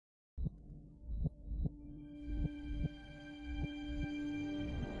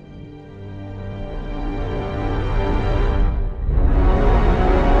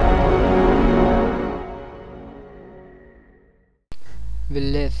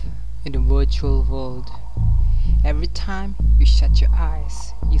live in a virtual world. Every time you shut your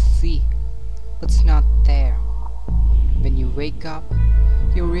eyes, you see what's not there. When you wake up,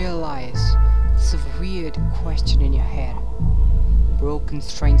 you realize there's a weird question in your head. Broken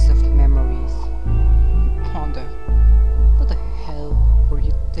strings of memories. You ponder, what the hell were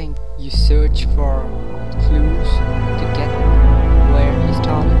you thinking? You search for clues to get where you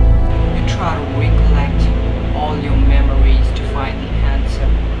started. You try to recollect all your memories to find the answer,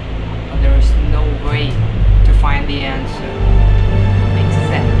 but there is no way to find the answer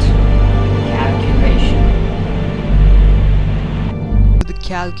except calculation. With the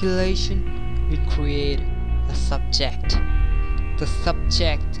calculation, we create a subject. The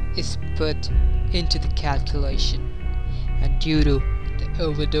subject is put into the calculation, and due to the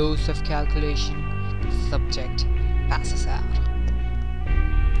overdose of calculation, the subject passes out.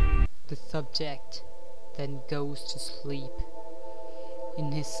 The subject then goes to sleep.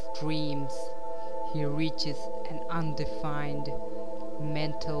 In his dreams, he reaches an undefined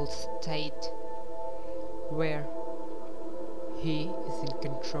mental state where he is in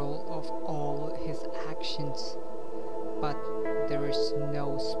control of all his actions, but there is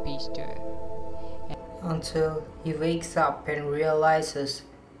no speech to it. Until he wakes up and realizes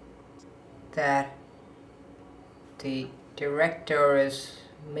that the director is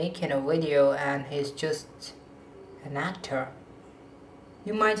making a video and he's just an actor.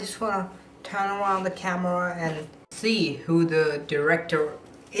 You might just wanna turn around the camera and see who the director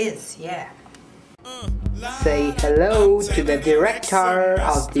is, yeah. Say hello to the director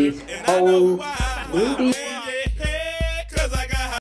of this whole movie.